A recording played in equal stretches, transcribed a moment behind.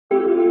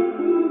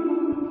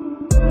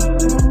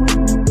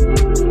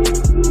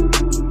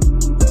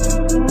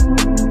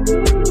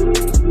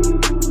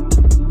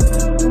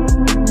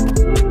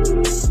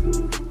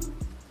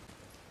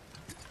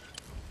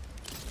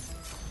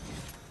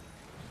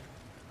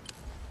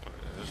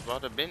just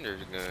bought a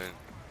bender's gun.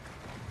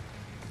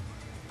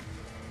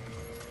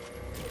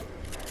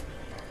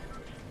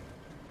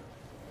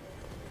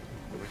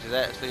 Which is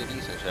actually a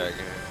decent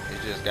shotgun.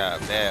 It just got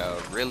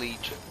really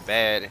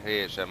bad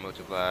headshot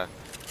multiplier.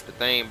 The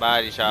thing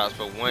body shots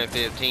for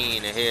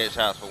 115 and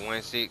headshots for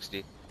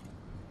 160.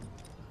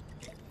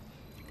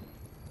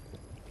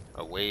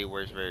 A way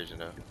worse version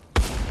though.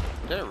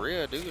 Is that a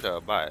real dude or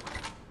a bot?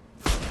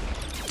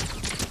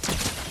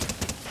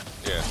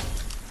 Yeah.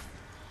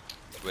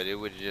 But it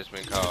would have just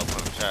been called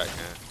pump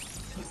shotgun.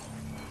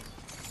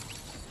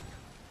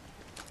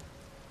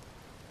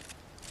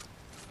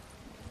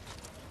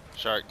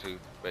 Shark tooth,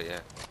 but yeah.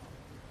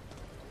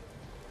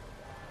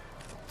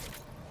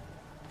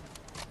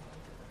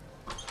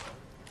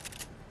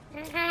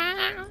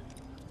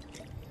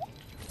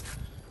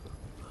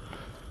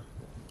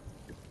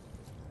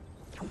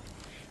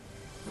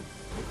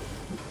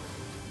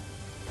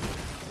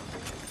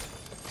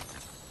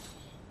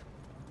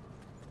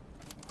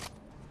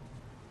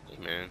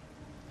 Man,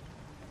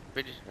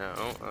 pretty. I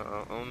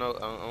don't know.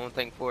 I don't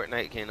think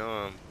Fortnite can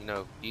you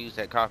know, use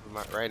that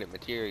copyrighted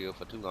material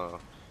for too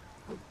long.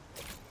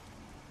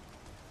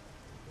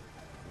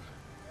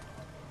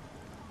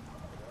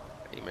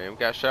 Hey man, we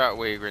got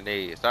shockwave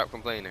grenades. Stop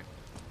complaining.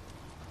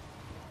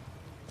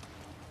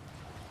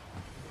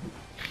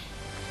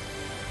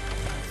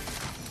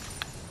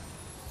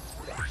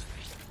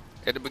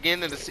 At the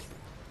beginning of the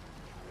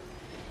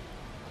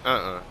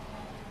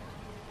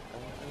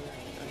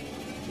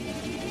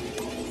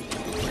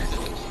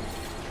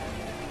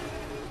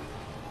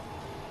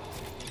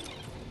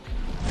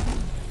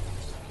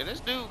Can this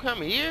dude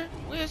come here?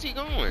 Where is he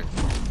going?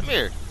 Come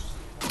here.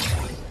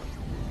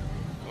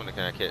 I wonder,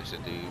 can I catch the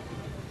dude?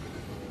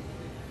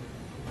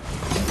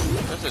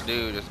 That's a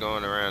dude that's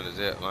going around the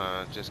zip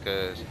line just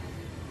cause.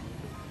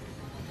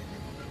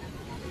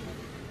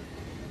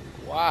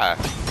 Why?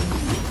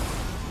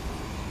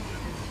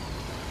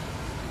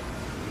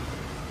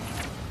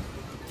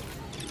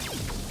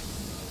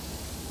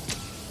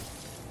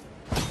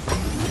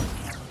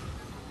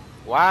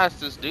 Why is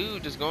this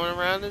dude just going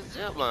around the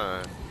zip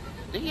line?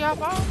 Did he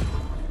hop off?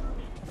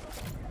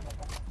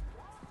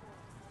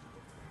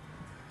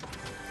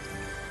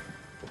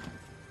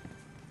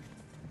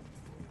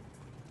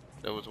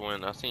 There was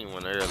one, I seen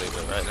one earlier,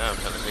 but right now I'm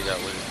trying to figure out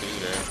what to do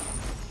there.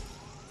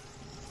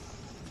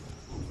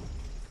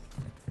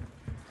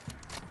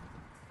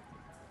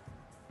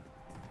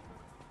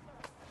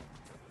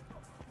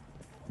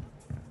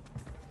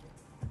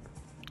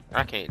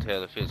 I can't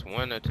tell if it's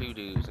one or two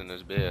dudes in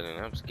this building.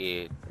 I'm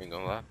scared, ain't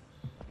gonna lie.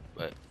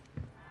 But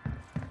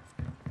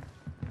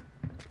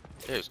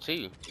there's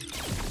two.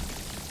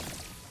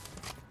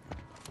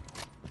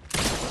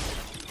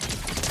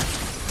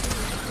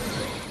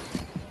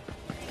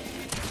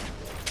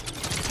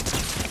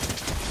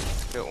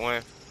 Hit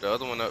one. The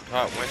other one up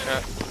top, one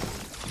shot.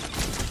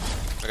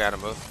 I got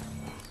them both.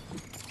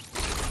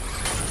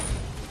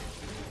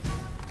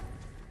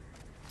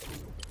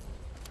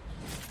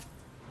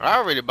 I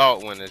already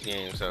bought one this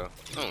game, so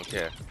I don't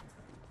care.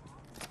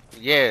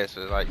 Yeah,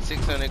 so like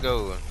 600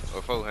 gold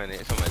or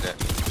 400, something like that.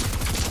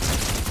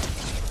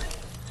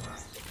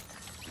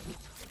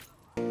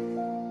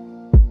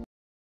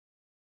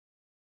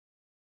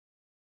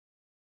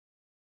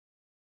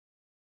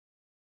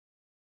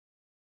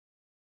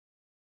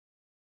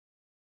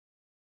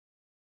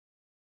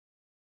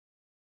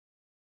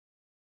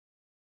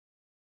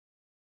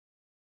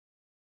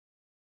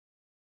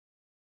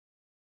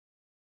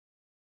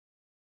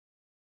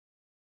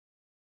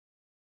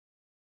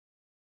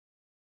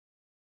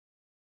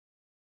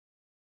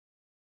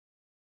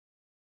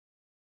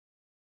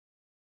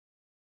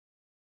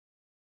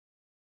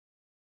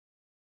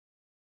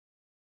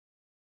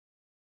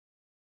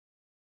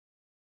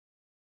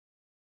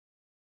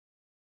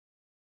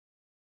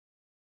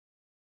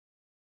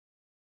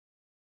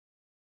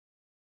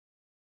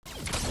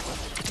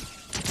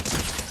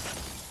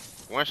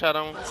 One shot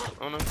on him.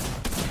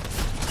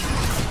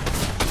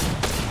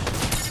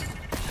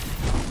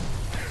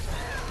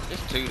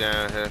 There's two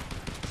down here.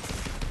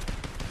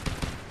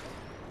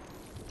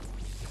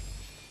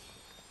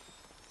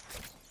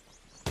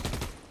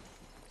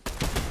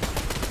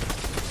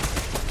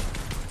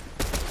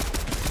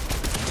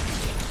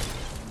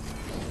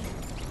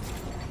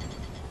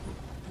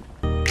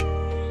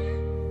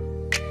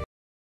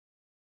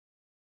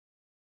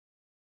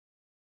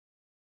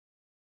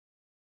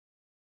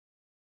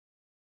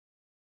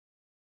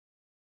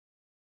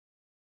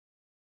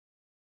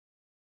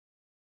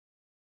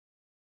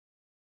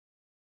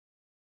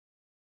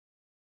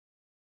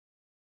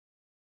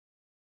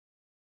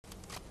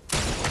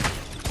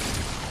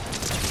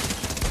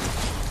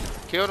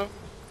 Killed him?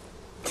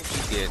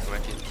 He's dead,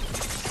 Mikey.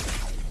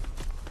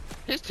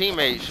 His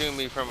teammates shooting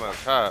me from up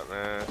top,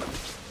 man.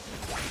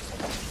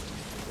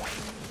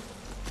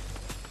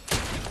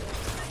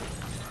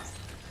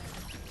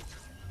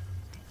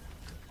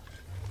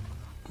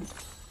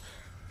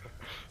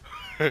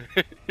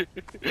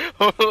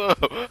 Hold on.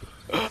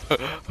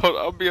 Hold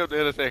on, I'll be up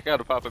there in a second. I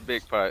gotta pop a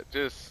big pot.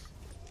 Just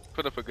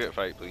put up a good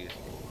fight, please.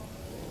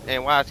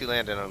 And why is he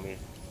landing on me?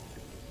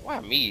 Why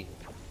me?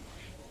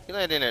 He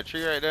landed in that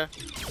tree right there.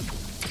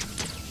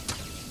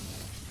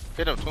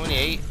 Hit him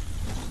 28.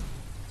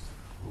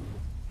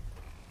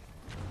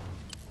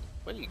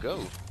 Where'd he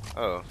go?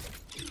 Oh.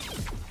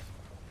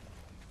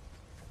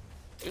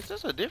 Is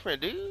this a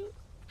different dude?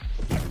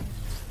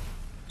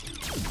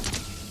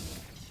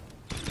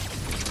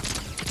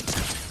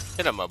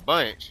 Hit him a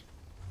bunch.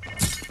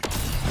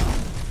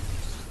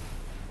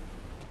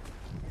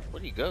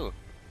 Where'd he go?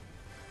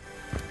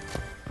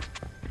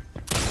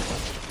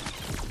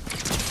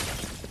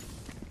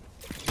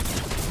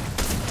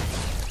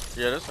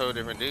 Yeah, that's a whole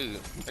different dude.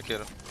 I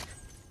killed him.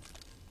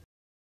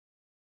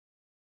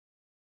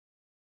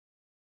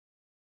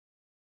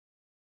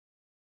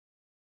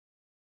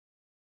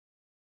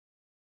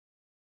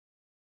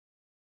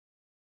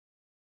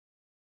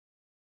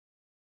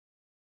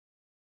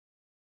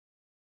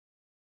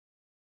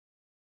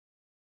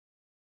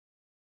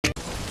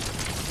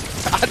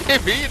 I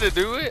didn't mean to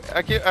do it.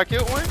 I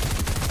killed one.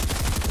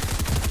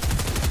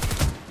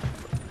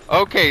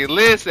 Okay,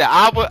 listen.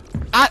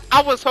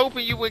 I was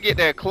hoping you would get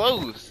that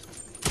close.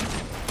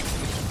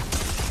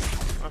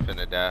 I'm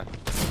finna die.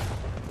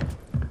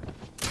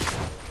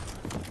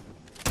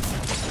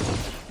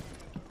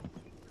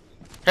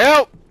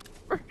 Help!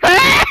 Help!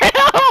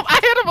 I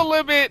hit him a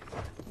little bit.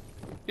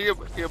 He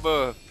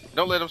above.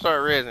 Don't let him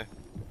start rezzing.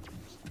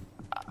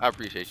 I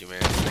appreciate you,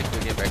 man. Thanks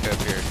for getting back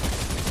up here.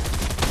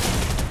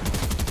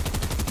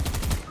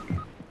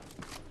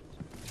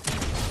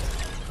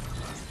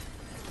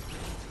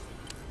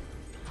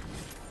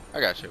 I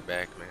got your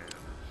back, man.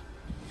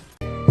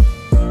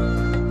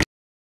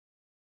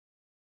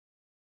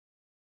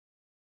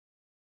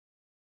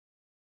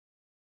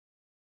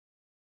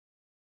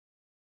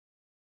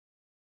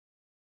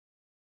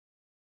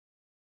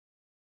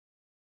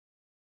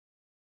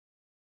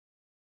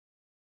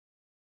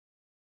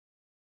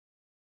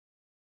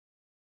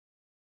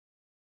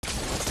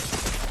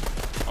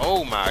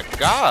 Oh my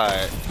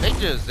god, they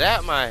just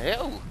zapped my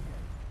health.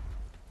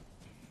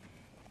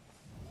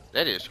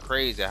 That is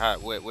crazy how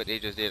what they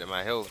just did to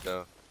my health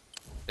though.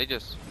 They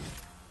just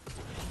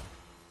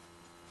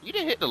You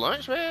didn't hit the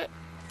launch pad?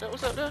 That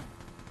was up there?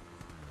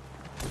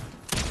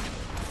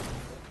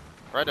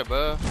 Right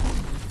above.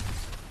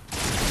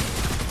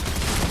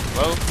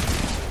 Low.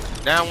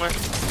 Down one.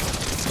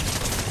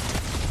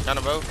 Down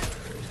a bow.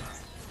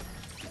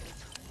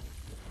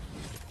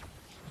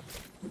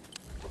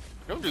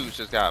 Them dudes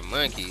just got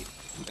monkey.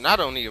 And I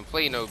don't even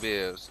play no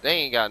bills. They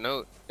ain't got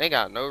no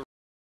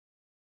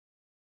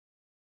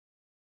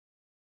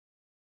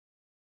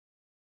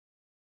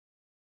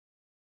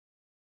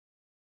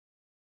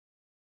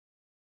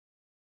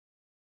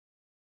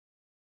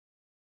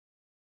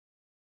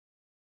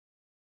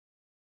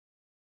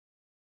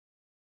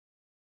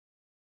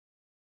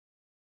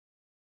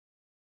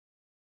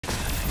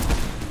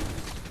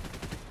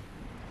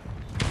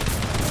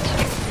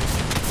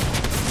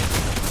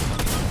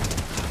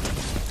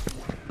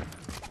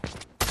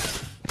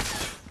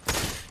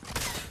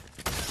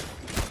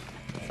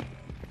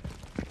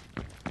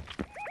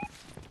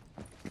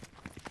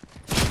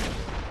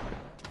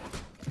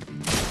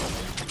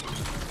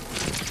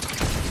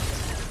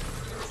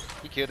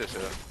He killed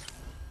himself.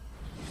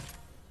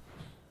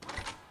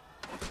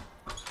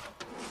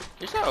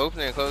 You start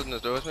opening and closing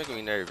this door, it's making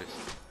me nervous.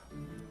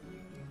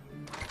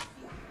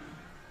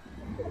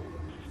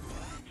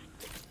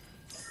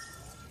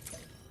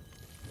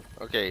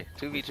 Okay,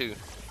 2v2.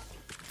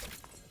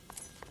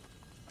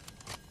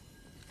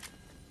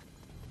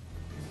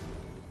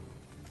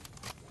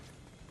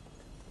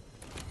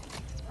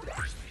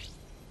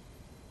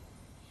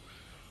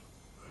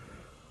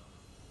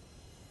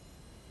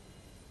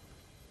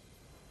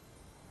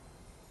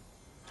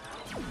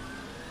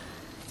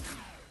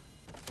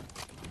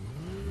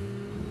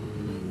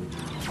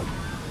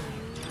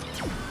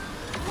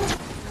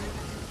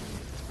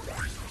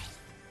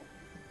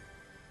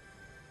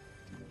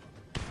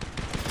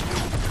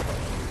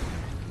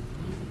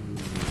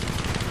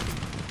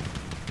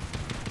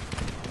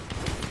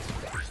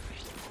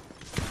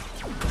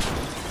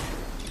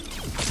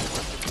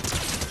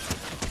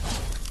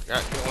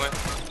 Got one.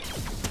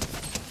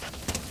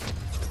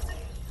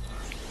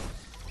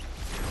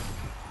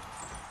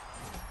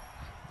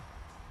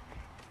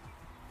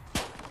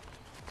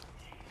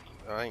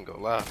 I ain't gonna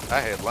lie.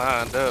 I had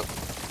lined up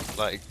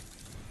like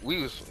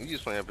we was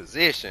playing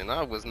position.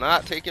 I was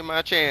not taking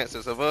my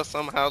chances of us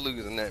somehow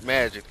losing that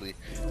magically.